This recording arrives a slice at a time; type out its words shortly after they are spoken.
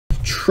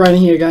Ryan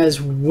here,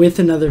 guys, with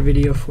another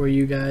video for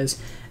you guys.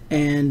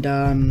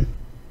 And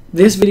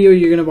this video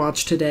you're going to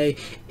watch today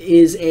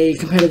is a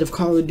competitive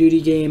Call of Duty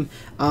game.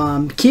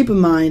 Keep in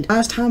mind,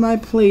 last time I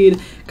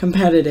played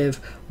competitive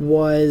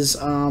was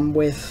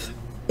with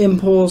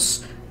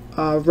Impulse,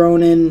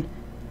 Ronin,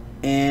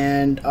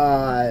 and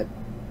the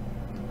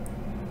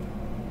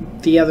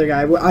other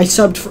guy. I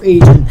subbed for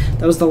Agent.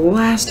 That was the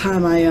last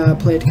time I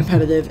played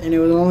competitive, and it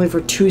was only for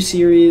 2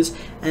 series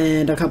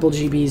and a couple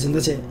GBs, and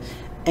that's it.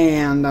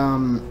 And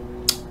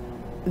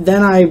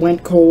then I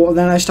went cold.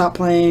 Then I stopped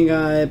playing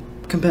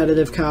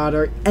competitive COD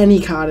or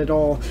any COD at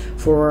all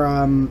for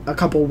a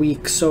couple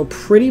weeks. So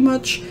pretty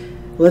much,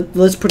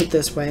 let's put it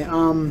this way.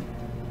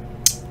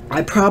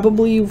 I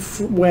probably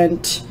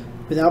went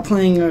without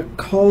playing a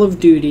Call of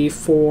Duty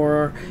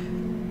for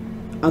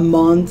a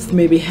month,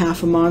 maybe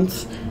half a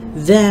month.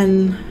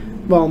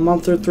 Then, well, a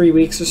month or 3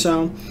 weeks or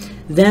so.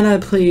 Then I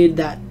played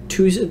that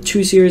two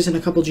series and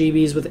a couple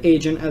GBs with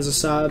Agent as a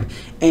sub,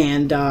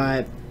 and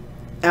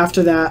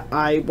after that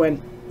I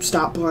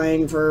stopped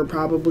playing for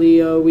probably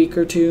a week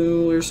or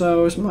 2 or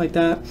so, or something like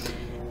that,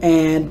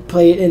 and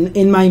played.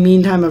 In my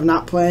meantime of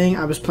not playing,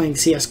 I was playing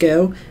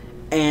CS:GO,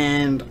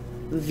 and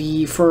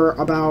for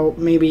about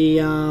maybe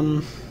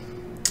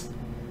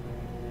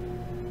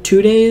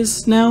 2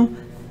 days now.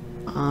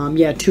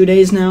 Yeah, 2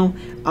 days now.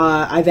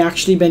 I've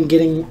actually been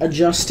getting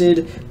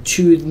adjusted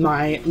to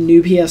my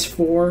new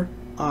PS4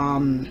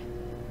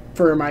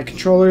 for my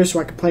controller,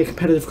 so I can play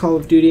competitive Call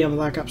of Duty on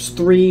Black Ops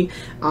 3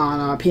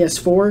 on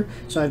PS4.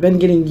 So I've been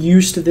getting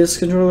used to this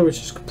controller, which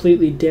is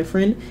completely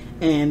different,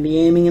 and the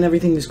aiming and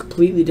everything is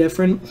completely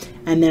different.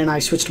 And then I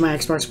switched to my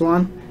Xbox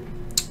One.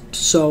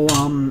 So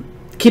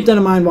keep that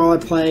in mind while I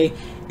play,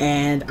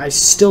 and I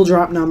still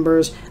drop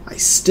numbers. I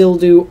still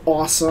do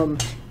awesome,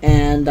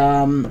 and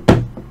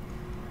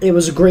it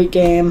was a great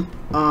game.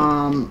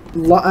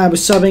 I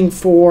was subbing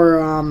for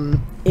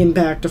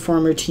Impact, a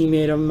former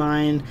teammate of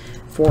mine,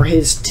 for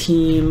his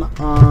team.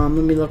 Let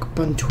me look up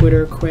on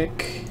Twitter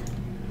quick.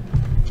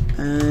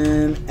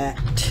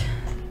 At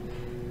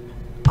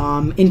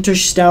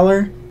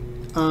Interstellar.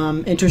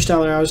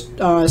 Interstellar. I was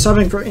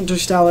subbing for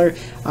Interstellar.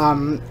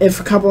 If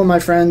a couple of my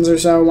friends or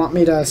so want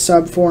me to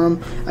sub for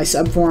him, I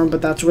sub for him,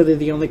 but that's really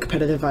the only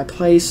competitive I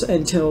place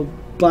until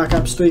Black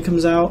Ops 3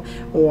 comes out,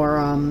 or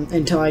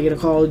until I get a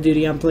Call of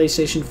Duty on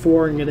PlayStation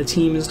 4 and get a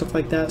team and stuff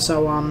like that.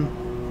 So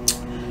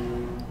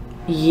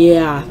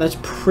yeah, that's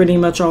pretty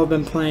much all I've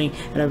been playing,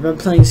 and I've been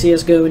playing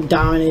CS:GO and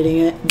dominating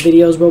it.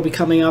 Videos will be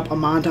coming up, a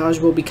montage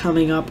will be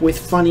coming up with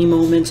funny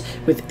moments,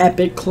 with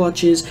epic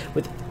clutches,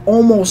 with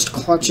almost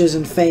clutches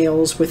and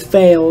fails, with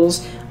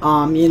fails,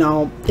 you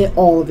know,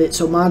 all of it.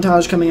 So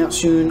montage coming out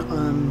soon,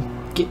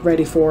 get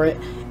ready for it.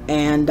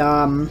 And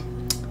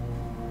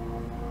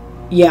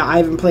yeah, I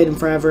haven't played him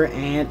forever,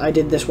 and I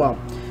did this well.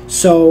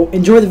 So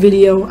enjoy the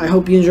video. I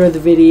hope you enjoyed the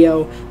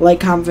video. Like,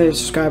 comment, favorite,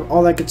 subscribe,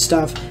 all that good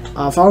stuff.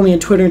 Follow me on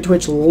Twitter and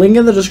Twitch, link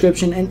in the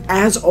description. And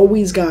as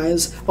always,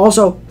 guys,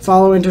 also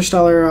follow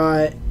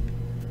Interstellar,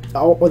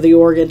 or the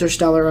org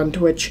Interstellar on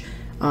Twitch,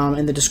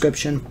 in the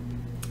description.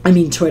 I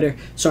mean Twitter,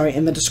 sorry,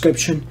 in the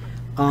description.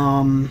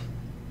 Thank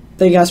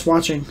you guys for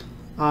watching.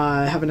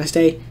 Have a nice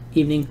day,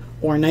 evening,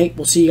 or night.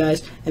 We'll see you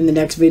guys in the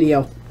next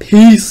video.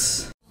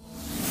 Peace!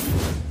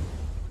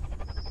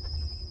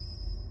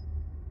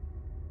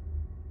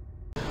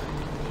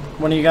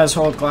 One of you guys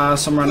hold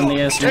glass. I'm running the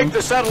AS1. Take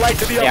the satellite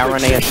to the yeah, I'm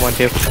running AS1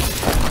 too.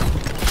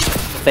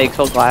 Fake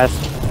hold glass.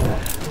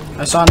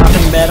 I saw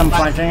nothing bad. I'm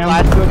flanking him.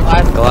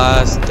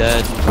 Glass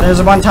dead. There's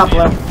a one top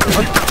low.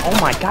 Oh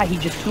my god, he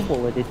just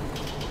 2-bulleted.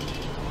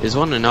 There's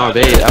one in our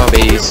base. Our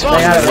base. One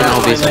in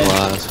our base in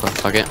glass.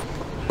 Fuck it.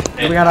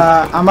 We got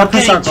a. I'm gonna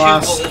push our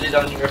glass.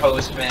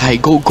 Hey,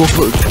 go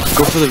for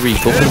the re.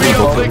 Go for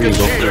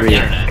the re.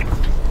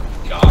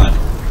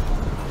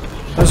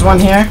 There's one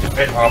here.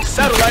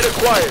 Satellite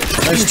acquired.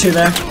 There's 2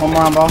 there. One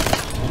more on ball.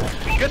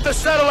 Get the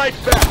satellite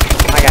back.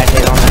 I got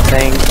hit on that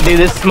thing. Dude,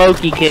 this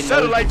smoky kid.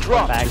 Satellite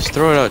drop. Just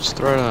throw it out. Just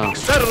throw it out.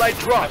 Satellite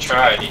drop. I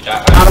tried. He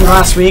died. Got him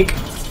glass weak.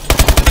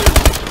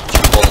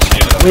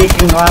 Weak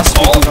in glass.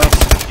 Weak in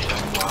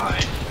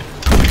glass.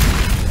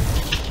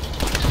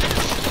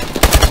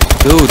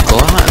 Dude,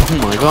 glass. Oh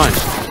my god.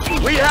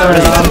 We have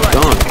the satellite.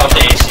 Gone. Up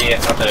the AC.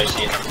 Up the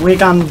AC.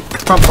 Weak on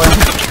front wing.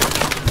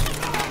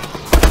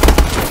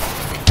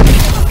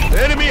 The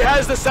enemy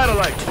has the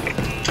satellite.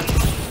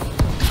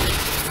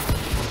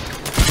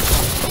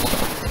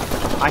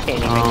 I can't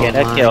even get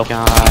a kill.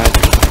 God.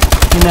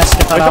 You missed.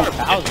 Get that out.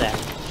 How's that?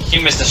 He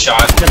missed a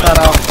shot. Get that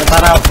out. Get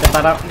that out. Get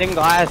that out. Didn't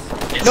glass.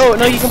 No,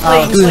 you can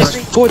play. Dude, there's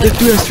 4. There's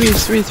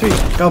 3.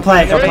 Go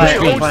play it. Go play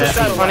it. Go play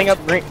it. Running up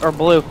green or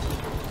blue.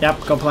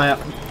 Yep. Go play it.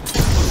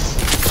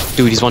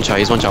 Dude, he's one shot.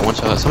 One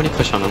shot. Somebody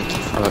push on him.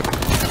 Fuck.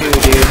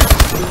 Dude.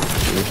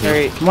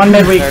 Very. One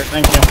mid weak.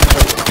 Thank you.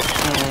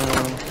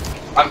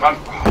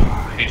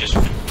 He just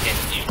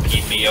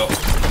keep me up.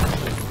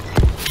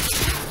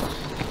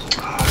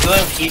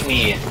 Don't keep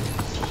me.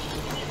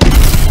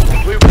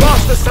 We've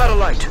lost the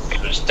satellite.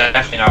 There's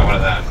definitely not one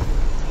of them.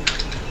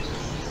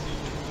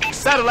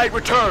 Satellite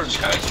returns.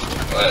 This guy's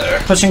there.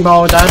 Pushing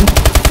ball with dead.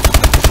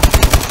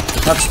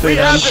 That's 3 We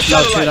dead. have the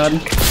No, 2 satellite.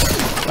 dead.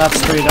 That's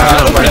 3 dead.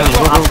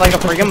 I'm like a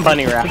freaking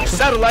bunny rabbit.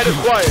 Satellite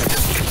acquired.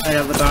 I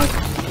got the dunk.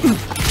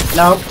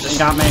 Nope, he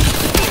got me.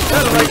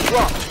 Satellite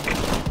dropped.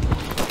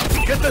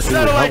 Get the Dude,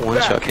 how satellite one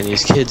shot back. can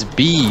these kids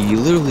be? You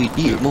literally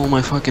eat all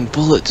my fucking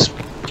bullets.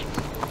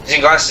 He's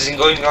in glass, he's in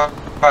going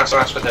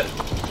glass with it.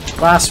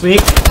 Last week.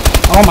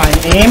 Oh, my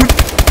aim.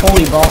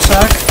 Holy ball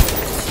sack.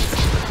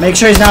 Make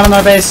sure he's not on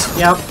our base.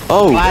 Yep.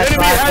 Oh, Glass, Enemy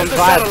glass, has one the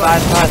glass, satellite.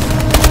 glass, glass.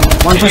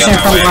 One Can you pushing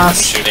get from my way?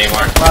 glass. Shoot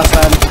anymore. Glass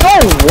dead.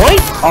 Oh, what?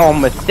 Oh,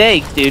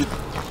 mistakes, dude.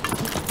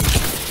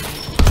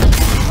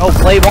 Oh,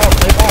 play ball,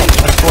 play ball.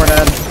 That's 4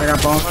 dead. I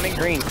got ball. Running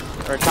green.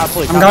 Or top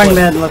blue. I'm going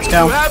mid. Let's You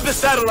go. have the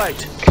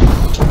satellite.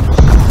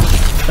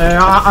 They're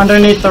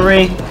underneath the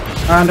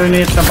or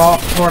underneath the ball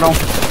portal.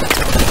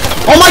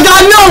 Oh my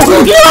god, no!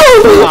 No!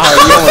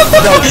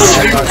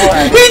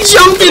 He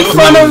jumped in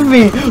front of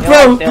me!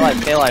 Bro, Stay alive,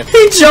 stay alive.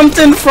 he jumped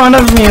in front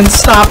of me and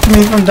stopped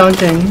me from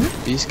dunking.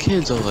 these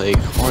kids are like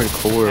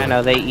hardcore. I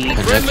know, they eat.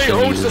 Friendly Connection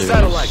holds the users.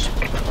 satellite.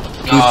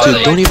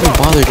 Dude, don't even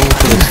bother going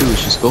for the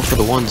 2s, just go for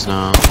the 1s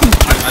now.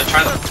 I'm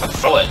trying to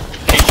throw it.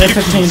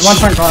 J15, 1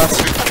 front glass.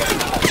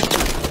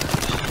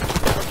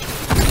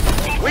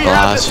 We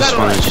have the Just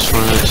run it,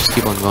 satellite. just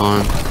keep on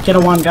going. Get a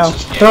 1, go.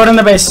 Throw it in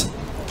the base.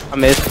 I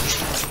missed.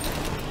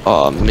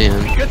 Oh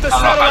man. Get the I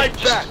don't know how I satellite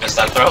just back. missed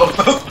that throw.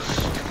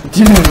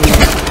 Dude.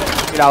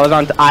 Dude, I was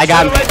on. I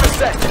got him. Satellite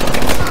reset.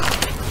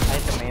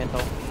 Nice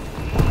mantle.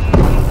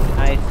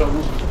 Nice.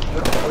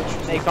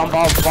 Take on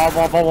ball.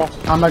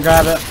 I'm gonna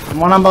grab it.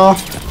 1 on ball.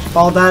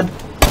 Ball dead.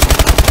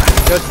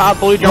 Go top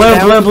blue, jump Blue,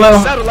 down. blue, blue.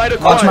 Satellite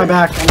Watch my acquired.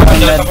 back. I'm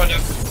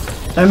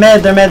going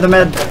mid. They're mid.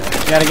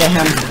 You gotta get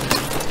him.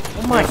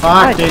 Oh my Fuck,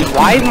 god, dude.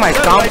 why is my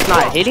stomp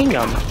not hitting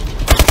him?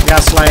 You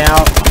gotta slay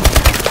out.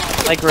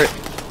 Like,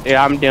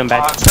 yeah, I'm doing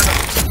back.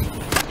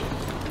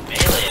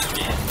 Melee,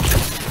 man.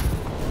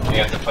 We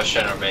have to push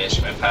in our base,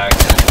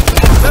 impact.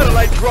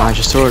 Satellite Ah, dropped.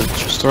 just throw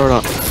it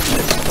up.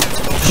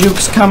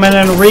 Juke's coming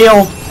in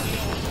real.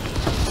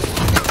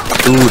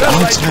 Dude,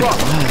 outside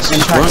glass.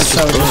 Just run, Impact just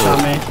so just throw on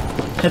it. me.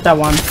 Hit that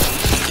 1.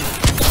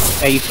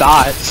 Yeah, you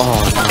saw it.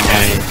 Oh,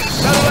 nice.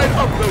 Satellite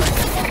uploaded.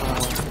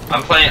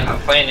 I'm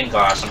playing in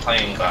glass,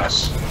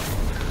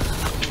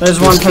 There's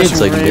one This kid's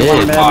pushing like real.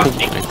 mid. One Oh, mid.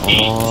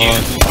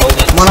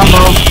 dude, One on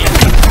ball.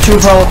 2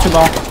 ball.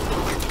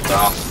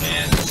 Oh,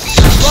 man.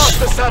 Lost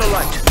the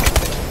satellite.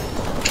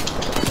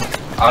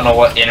 I don't know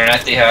what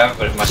internet they have,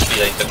 but it must be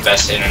like the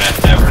best internet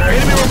ever.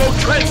 Enemy remote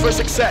transfer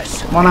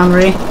success. 1 on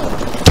Re.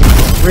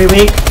 Re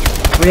weak.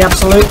 Re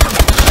absolute.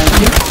 Thank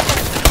you.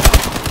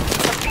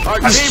 Our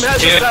team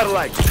has the Dude.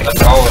 satellite.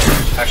 Let's all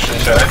actually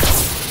try.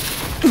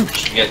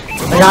 Should get.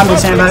 They got me,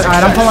 Sandbag.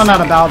 Alright, I'm pulling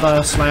out a bow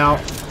to slay out.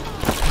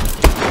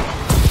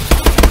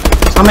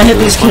 I'm gonna hit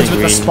these kids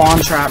with the spawn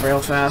trap real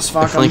fast.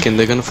 They're Fuck them. flanking,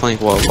 they're gonna flank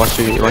wall. Watch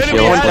your Enemy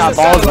yellow has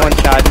One flank. shot, ball, one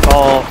shot,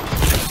 ball.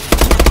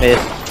 Miss.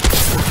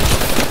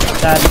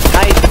 Dead.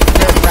 Nice.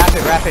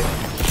 Rapid.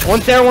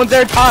 One's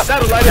there, top.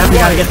 Satellite Yeah, we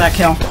gotta acquired. get that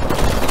kill.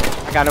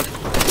 I got him.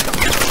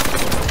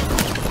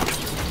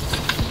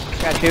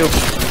 Got 2.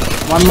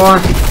 1 more.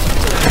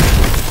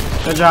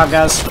 Good job,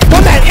 guys.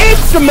 One that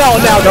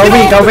insta-melt now. Go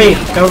Re.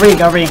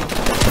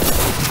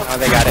 Oh,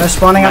 they got it. They're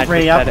spawning up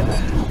Re, yep.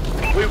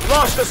 We've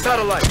lost the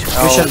satellite.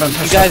 We should've been You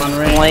pushed guys up on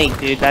Re. blank,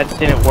 dude. That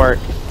didn't work.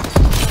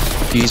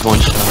 He's one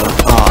shot.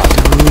 Ah,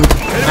 dude.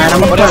 Alright, I'm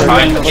gonna put him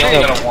Fine, in the, yeah,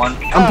 you got a 1.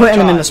 I'm putting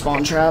him in the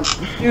spawn trap.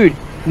 Dude,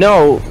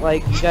 no.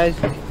 Like, you guys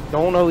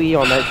don't OE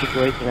on that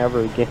situation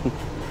ever again.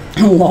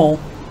 Lol.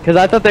 Because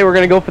I thought they were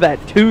going to go for that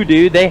 2,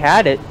 dude. They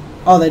had it.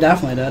 Oh, they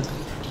definitely did.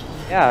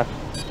 Yeah.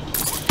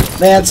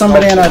 They had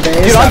somebody in our base.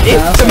 Dude, I'm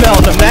that passed.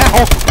 insta-melt them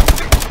now.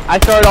 I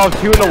started off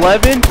 2 and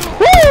 11.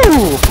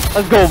 Woo!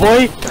 Let's go,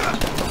 boy.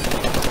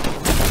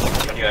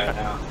 What do you have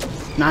now?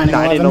 9 and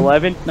 9 and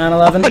 11.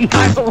 9-11.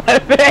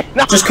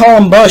 9-11. Just call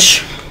him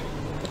Bush.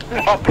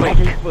 Oh,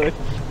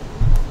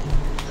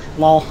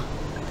 Lol.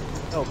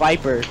 oh,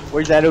 Viper.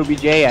 Where's that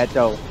OBJ at,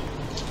 though?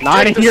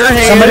 Not in your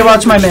hand. Somebody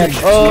watch my mid.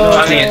 Oh,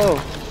 I'm in. oh.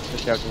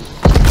 Just joking.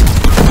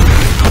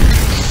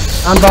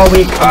 I'm ball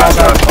weak. I'm ball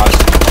down.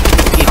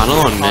 Tunnel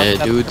on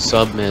mid, dude.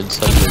 Sub mid.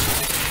 The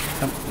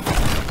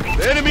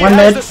enemy 1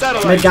 has mid. the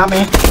satellite. Mid got me.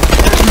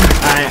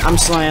 Alright, I'm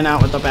slaying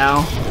out with the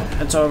bow.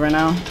 It's over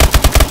now.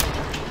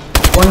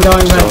 1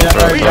 going We have the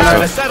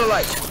right.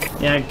 satellite.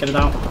 Yeah, get it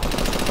out.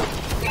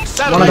 1 on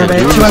Satellite. our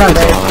base. Dude, 2 on our these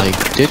kids base. are like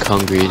dick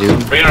hungry,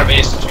 dude. Bring our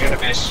base. Bring our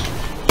base.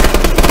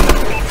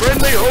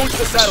 Friendly holds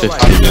the It's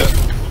satellite.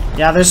 50.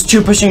 Yeah, there's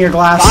 2 pushing your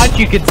glass. Thought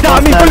you could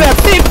stop me from that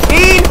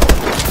 15.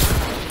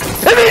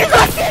 And then you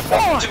got that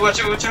one. 2.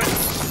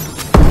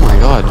 Oh my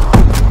god.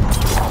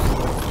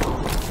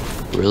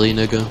 Really,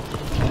 nigga?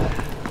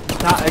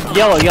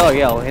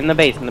 Yellow. In the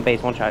base.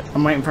 1 shot.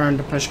 I'm waiting for him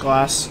to push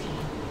glass.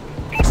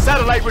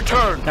 Satellite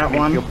returned. Got Your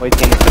 1. boy's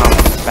getting his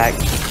confidence back.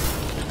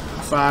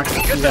 Fuck.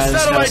 Get You the guys gotta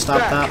satellite stop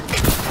back.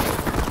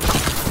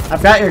 that.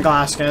 I've got your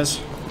glass, guys.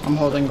 I'm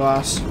holding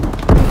glass.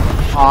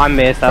 Oh, I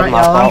missed. That was Front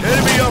my yellow. fault.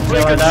 Enemy uplink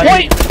Yellow in dead. sight.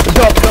 Wait!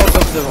 Go.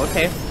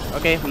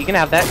 Okay, you can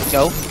have that.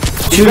 Go.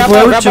 2 Grab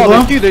blue, ball,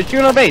 2 There's blue. 2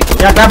 on our base.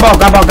 Yeah, grab ball.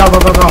 Go. Our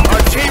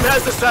team has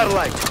has the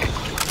satellite.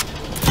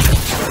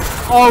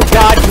 Oh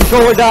god,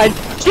 controller died!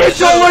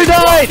 Controller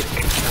died!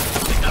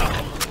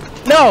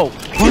 No!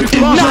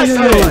 Not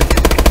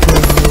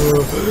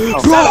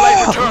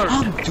satellite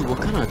returned. Dude, what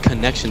kind of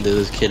connection does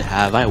this kid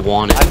have? I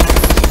want it.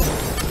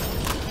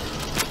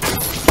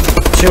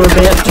 2 would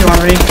be it. 2 on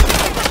re.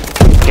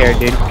 Scared,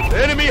 dude.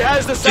 The enemy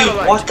has the Dude,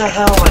 satellite. what the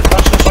hell? I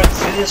punched right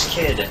through this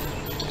kid.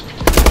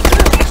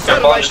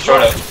 Satellite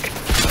Destroyed.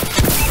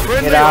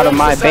 Friendly Get out of holds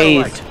my the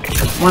base.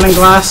 satellite. 1 in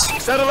glass.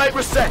 Satellite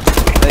reset.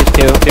 There's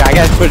 2. Dude, I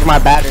gotta switch my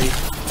batteries.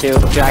 Dude,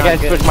 I gotta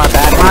switch my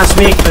batteries. Last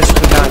week.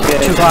 Not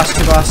good. 2 glass.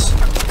 2 glass.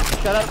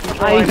 Shut up,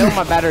 controller. I know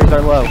my batteries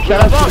are low.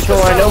 Shut up,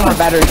 controller. I know my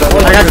batteries are low.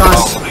 I got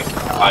glass. Oh my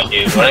god,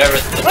 dude. Whatever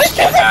this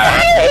kid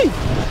had.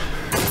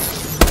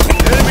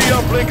 Enemy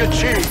uplink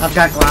achieved. I've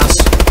got glass.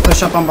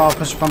 Push up on ball.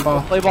 Push up on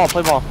ball. Play ball,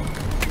 play ball.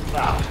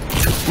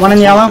 1 in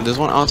yellow. There's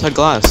one outside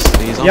glass.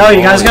 He's on Yo, the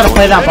you guys ball. gotta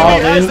play that ball,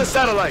 Enemy has the dude.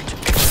 satellite.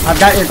 I've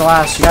got your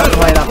glass. You gotta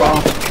play that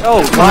ball. Oh,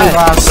 1 in god.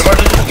 glass. Start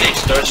in the base.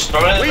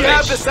 Start in We the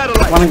have the base.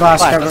 satellite. 1 in glass.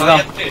 What? Go, That's go, all you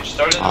go. have to do.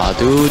 Start in the Aw,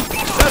 dude.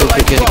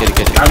 Satellite Get it.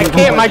 I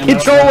can't, my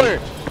controller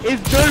is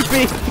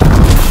derpy.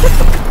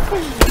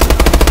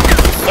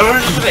 Start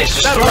in the base.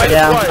 Just throw it.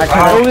 Yeah, I Oh,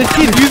 caught. this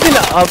kid's using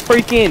a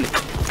freaking...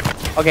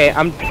 Okay,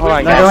 hold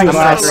on, They're guys. going I'm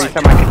gonna have to glass.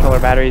 reset my controller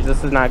batteries.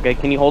 This is not good.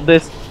 Can you hold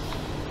this?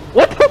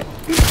 What the?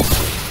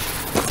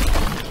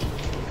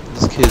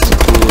 This kid's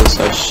clueless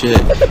as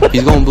shit.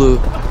 He's going blue.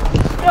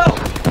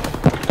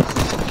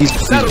 He's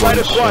Satellite one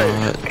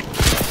acquired. shot.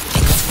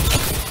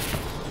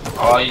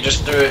 Oh, you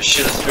just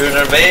shoot it through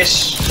their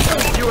base?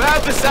 You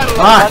have the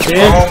satellite. Fuck, dude.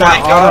 Oh my That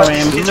god, auto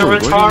aim. these Dude, are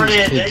what are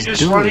retarded. these They're kids just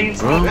doing, running.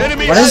 bro?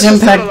 Enemy What has is the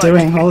Impact satellite.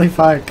 doing? Holy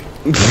fuck.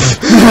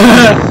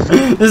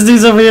 This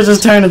dude's over here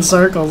just turning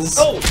circles.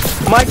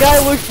 My guy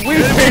looks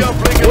weird. Enemy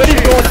uplink What is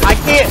achieved. going on? I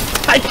can't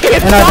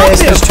In our stop base,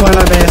 him. there's 2 in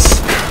our base.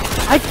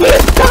 I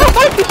can't stop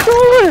my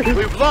controller.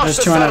 We've lost There's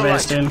the 2 in our satellite.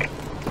 base, dude.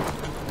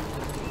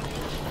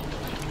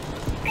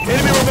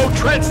 Enemy remote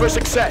transfer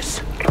success.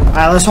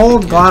 Alright, let's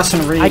hold glass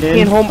and read, I dude.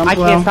 can't hold. Front I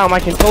blue. can't stop my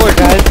controller,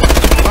 guys.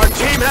 Our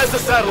team has the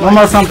satellite. 1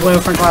 more front blue,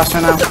 front glass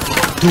right now.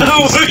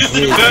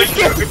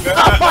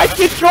 Stop my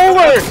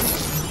controller.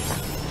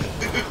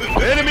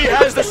 The enemy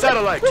has the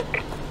satellite.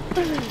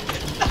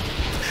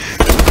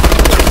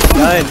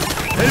 Done.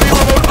 Enemy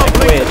remote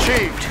uplink Wait.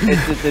 achieved.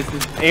 This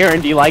is Aaron.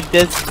 Do you like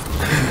this?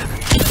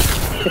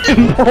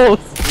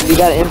 Impulse. You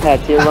got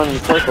impact here running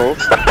circles.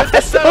 Get the I don't know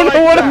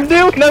satellite what back. I'm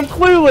doing. I'm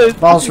clueless.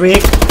 Ball's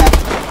weak.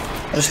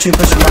 There's 2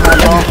 pushing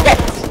behind ball.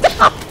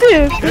 Stop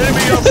this.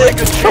 Enemy uplink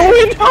What's achieved.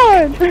 going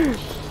on?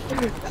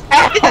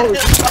 Ow!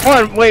 Hold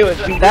on, wait,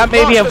 that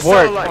maybe have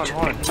worked.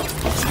 Hold on.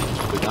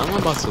 I'm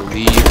about to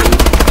leave,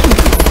 dude.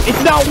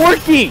 It's not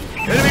working!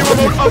 Enemy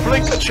remote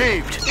uplink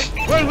achieved.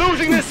 We're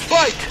losing this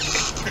fight.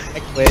 I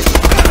quit. I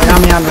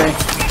got me on Ray.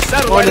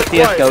 Going to Satellite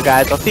CSGO, acquired.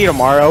 guys. I'll see you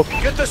tomorrow.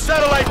 Get the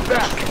satellite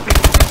back.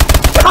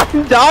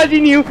 I'm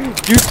dodging you!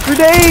 Juice for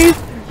days!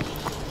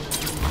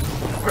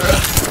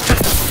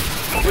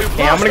 We've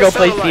Okay, I'm lost gonna go the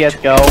play satellite.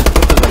 CSGO.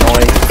 This is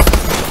annoying.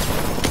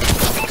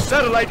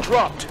 Satellite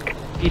dropped.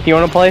 Ethan, you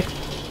wanna play?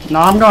 No,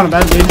 I'm going to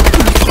bed, dude.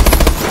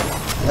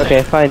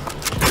 Okay, fine.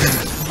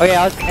 Okay,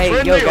 hey, yo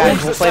Friendly guys,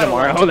 owns we'll the play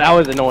tomorrow. satellite. That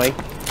was annoying.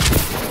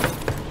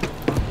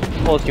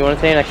 Pulse, you wanna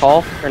stay in a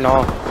call? Or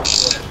no?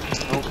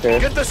 Okay.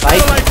 Get the Fight?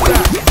 satellite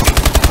back.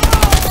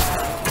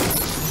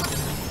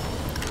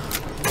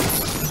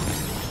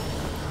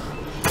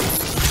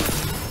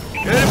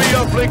 Enemy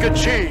uplink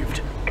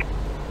achieved.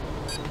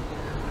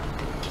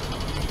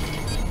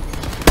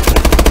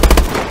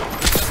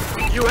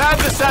 You have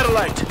the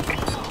satellite.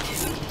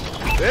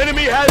 The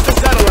enemy has the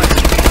satellite.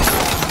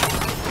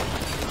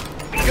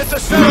 Get the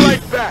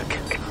satellite back.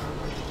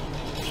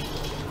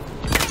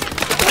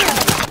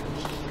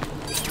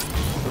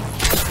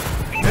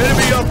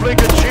 Enemy uplink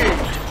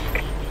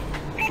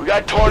achieved. We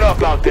got torn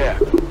up out there.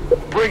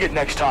 Bring it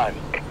next time.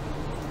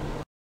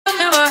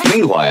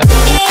 Meanwhile.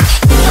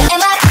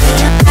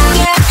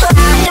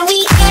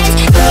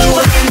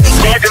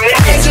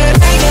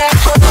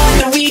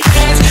 Weekend.